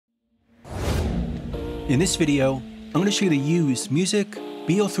In this video, I'm going to show you the YoozMusic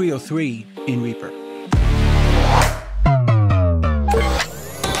BO303 in Reaper.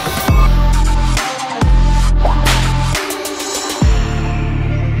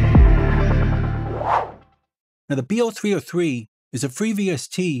 Now the BO303 is a free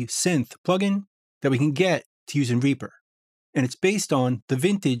VST synth plugin that we can get to use in Reaper. And it's based on the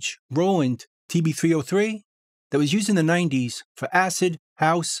vintage Roland TB303 that was used in the 90s for acid,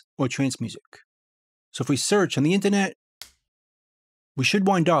 house, or trance music. So if we search on the internet, we should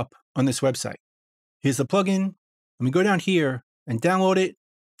wind up on this website. Here's the plugin, and we go down here and download it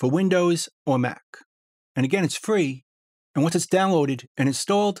for Windows or Mac. And again, it's free, and once it's downloaded and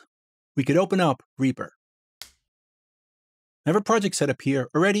installed, we could open up Reaper. I have a project set up here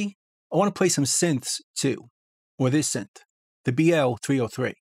already. I want to play some synths too, or this synth, the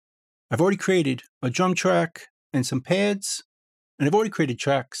BL303. I've already created a drum track and some pads, and I've already created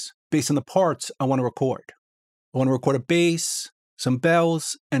tracks based on the parts I want to record. I want to record a bass, some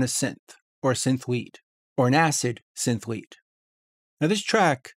bells, and a synth, or a synth lead, or an acid synth lead. Now this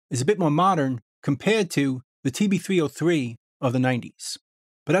track is a bit more modern compared to the TB303 of the 90s.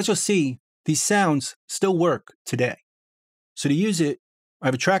 But as you'll see, these sounds still work today. So to use it, I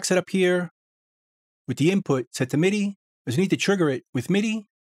have a track set up here with the input set to MIDI. As we need to trigger it with MIDI,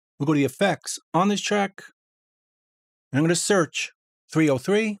 we'll go to the effects on this track, and I'm going to search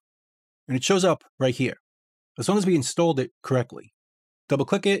 303, and it shows up right here, as long as we installed it correctly. Double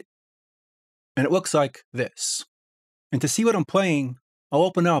click it, and it looks like this. And to see what I'm playing, I'll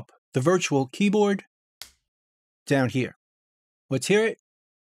open up the virtual keyboard down here. Let's hear it.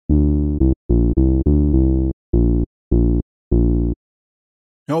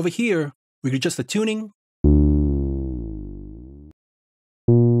 Now over here, we can adjust the tuning,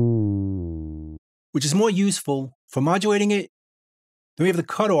 which is more useful for modulating it. Then we have the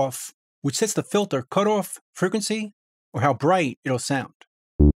cutoff, which sets the filter cutoff frequency, or how bright it'll sound.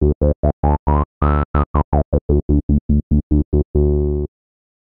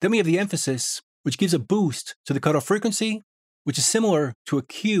 Then we have the emphasis, which gives a boost to the cutoff frequency, which is similar to a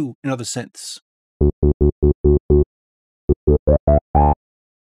Q in other synths.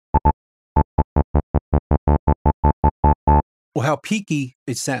 Or how peaky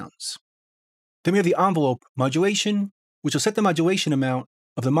it sounds. Then we have the envelope modulation, which will set the modulation amount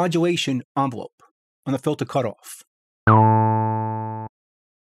of the modulation envelope on the filter cutoff.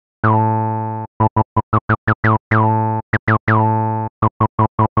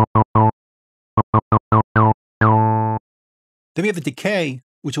 Then we have the decay,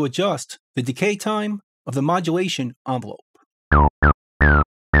 which will adjust the decay time of the modulation envelope.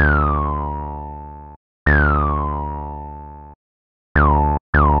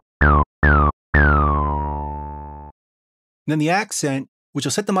 And then the accent, which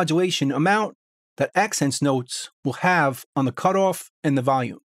will set the modulation amount that accents notes will have on the cutoff and the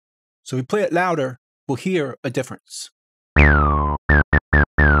volume. So if we play it louder, we'll hear a difference.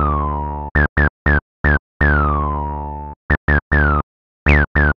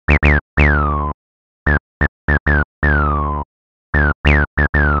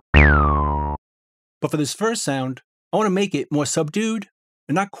 But for this first sound, I want to make it more subdued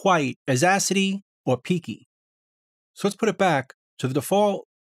and not quite as acidy or peaky. So let's put it back to the default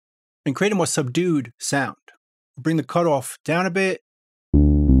and create a more subdued sound. We'll bring the cutoff down a bit,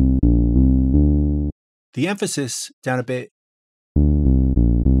 the emphasis down a bit.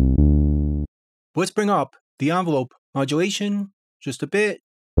 Let's bring up the envelope modulation just a bit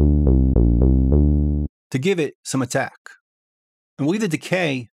to give it some attack. And we'll leave the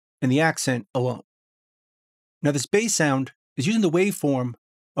decay and the accent alone. Now this bass sound is using the waveform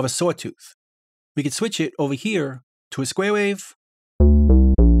of a sawtooth. We could switch it over here to a square wave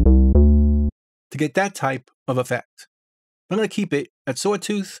to get that type of effect. I'm going to keep it at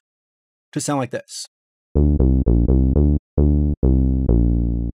sawtooth to sound like this. And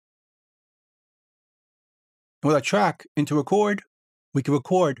with our track into record, we can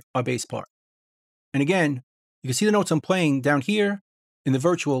record our bass part. And again, you can see the notes I'm playing down here in the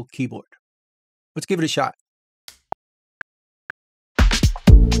virtual keyboard. Let's give it a shot.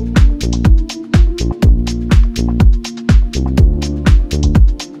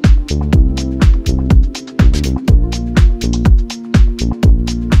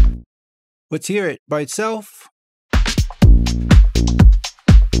 Let's hear it by itself.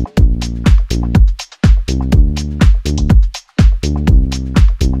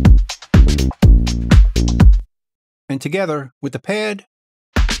 And together with the pad.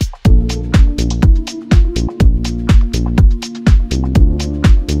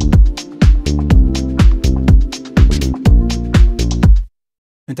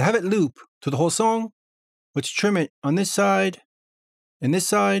 And to have it loop to the whole song, Let's trim it on this side and this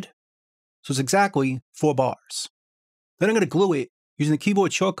side. So it's exactly 4 bars. Then I'm going to glue it using the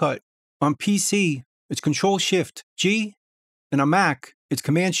keyboard shortcut. On PC, it's Control-Shift-G, and on Mac, it's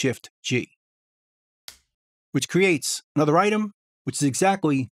Command-Shift-G, which creates another item, which is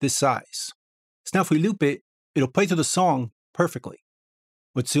exactly this size. So now if we loop it, it'll play through the song perfectly.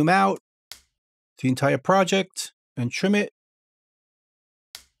 Let's zoom out to the entire project and trim it.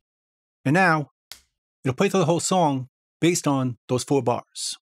 And now, it'll play through the whole song based on those 4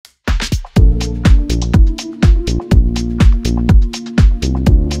 bars.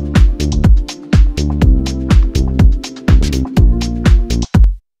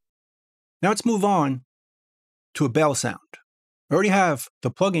 Now let's move on to a bell sound. I already have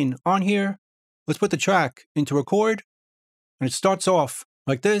the plugin on here. Let's put the track into record, and it starts off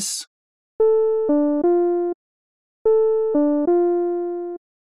like this.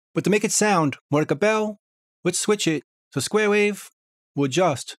 But to make it sound more like a bell, let's switch it to square wave. We'll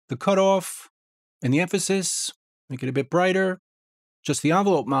adjust the cutoff and the emphasis, make it a bit brighter, just the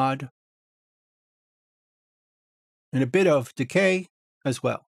envelope mod, and a bit of decay as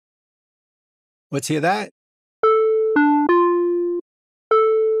well. Let's hear that.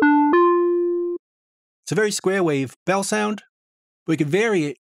 It's a very square wave bell sound, but we can vary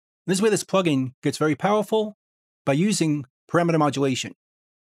it. This is where this plugin gets very powerful by using parameter modulation.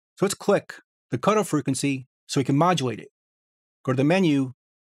 So let's click the cutoff frequency so we can modulate it. Go to the menu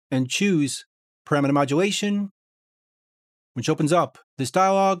and choose parameter modulation, which opens up this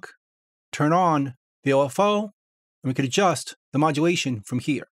dialog. Turn on the LFO, and we can adjust the modulation from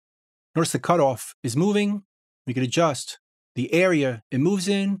here. Notice the cutoff is moving. We can adjust the area it moves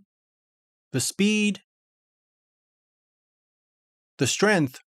in, the speed, the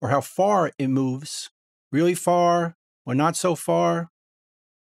strength, or how far it moves, really far or not so far.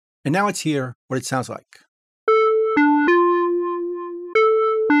 And now let's hear what it sounds like.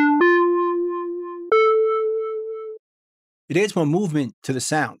 It adds more movement to the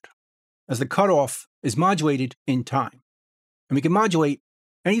sound, as the cutoff is modulated in time. And we can modulate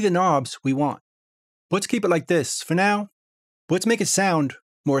any of the knobs we want. But let's keep it like this for now. But let's make it sound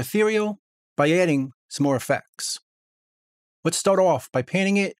more ethereal by adding some more effects. Let's start off by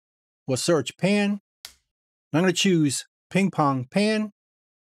panning it. We'll search pan. And I'm going to choose ping pong pan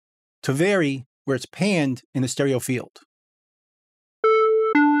to vary where it's panned in the stereo field.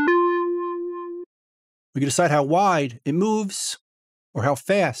 We can decide how wide it moves or how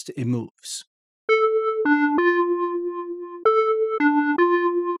fast it moves.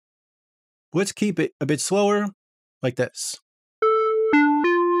 Let's keep it a bit slower, like this.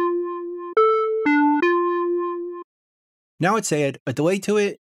 Now let's add a delay to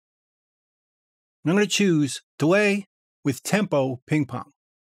it. And I'm going to choose delay with tempo ping pong.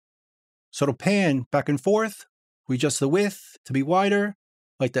 So it'll pan back and forth. We adjust the width to be wider,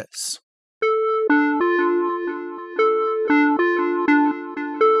 like this.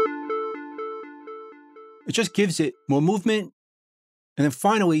 It just gives it more movement. And then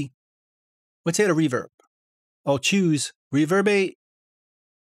finally, let's add a reverb. I'll choose reverbate,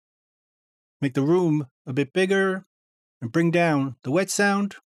 make the room a bit bigger, and bring down the wet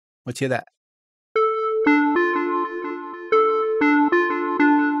sound. Let's hear that.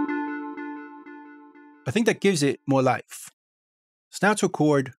 I think that gives it more life. So now let's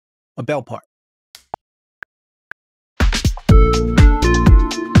record a bell part.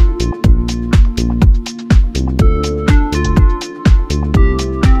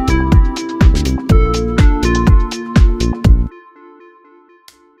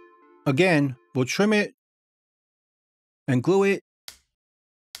 Again, we'll trim it and glue it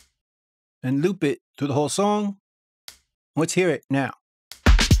and loop it through the whole song. Let's hear it now.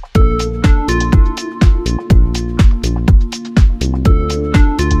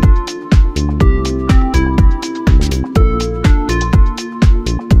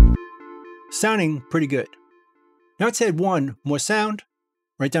 Sounding pretty good. Now let's add one more sound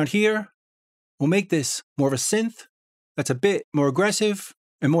right down here. We'll make this more of a synth that's a bit more aggressive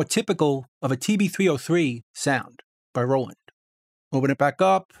and more typical of a TB303 sound by Roland. Open it back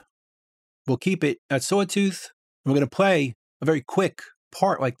up. We'll keep it at sawtooth. We're going to play a very quick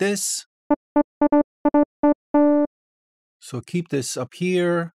part like this. So keep this up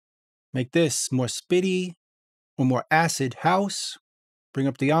here. Make this more spitty or more acid house. Bring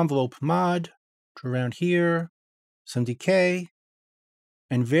up the envelope mod to around here. Some decay.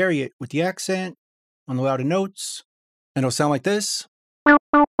 And vary it with the accent on the louder notes. And it'll sound like this.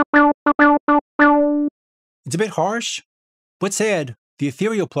 It's a bit harsh. Let's add the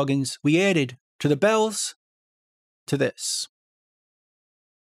ethereal plugins we added to the bells to this.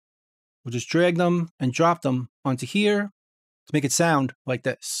 We'll just drag them and drop them onto here to make it sound like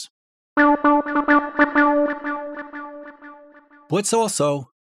this. Let's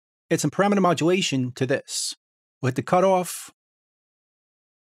also add some parameter modulation to this. We'll hit the cutoff,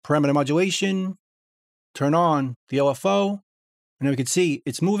 parameter modulation, turn on the LFO, and then we can see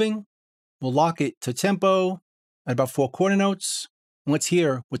it's moving. We'll lock it to tempo at about 4 quarter notes. And let's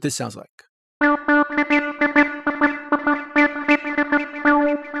hear what this sounds like.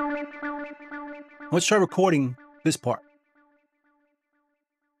 Let's try recording this part.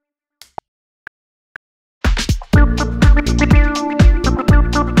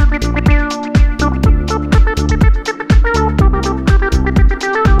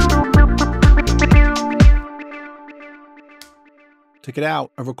 Take it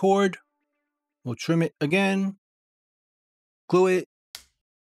out of record. We'll trim it again, glue it,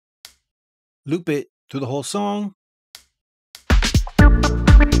 loop it through the whole song.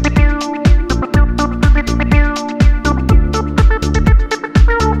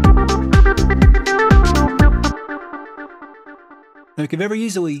 Now we can very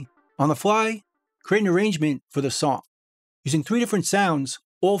easily, on the fly, create an arrangement for the song using 3 different sounds,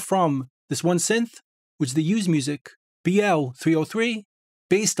 all from this one synth, which is the YouzMusic BL303,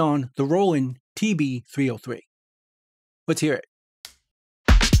 based on the Roland TB303. Let's hear it.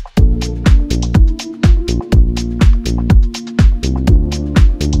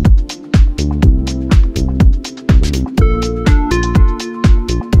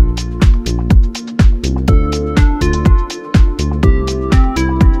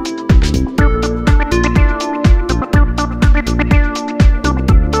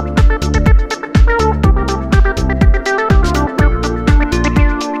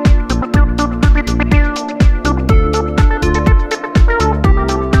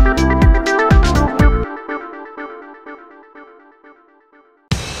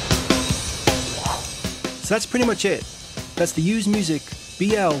 So that's pretty much it. That's the YouzMusic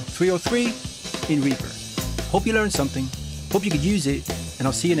BL303 in Reaper. Hope you learned something, hope you could use it, and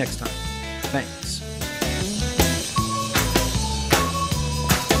I'll see you next time. Thanks.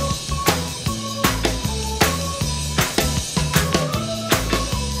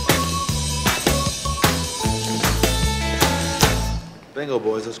 Bingo,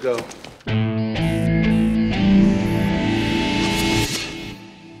 boys, let's go.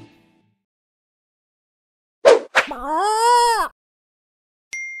 Bye.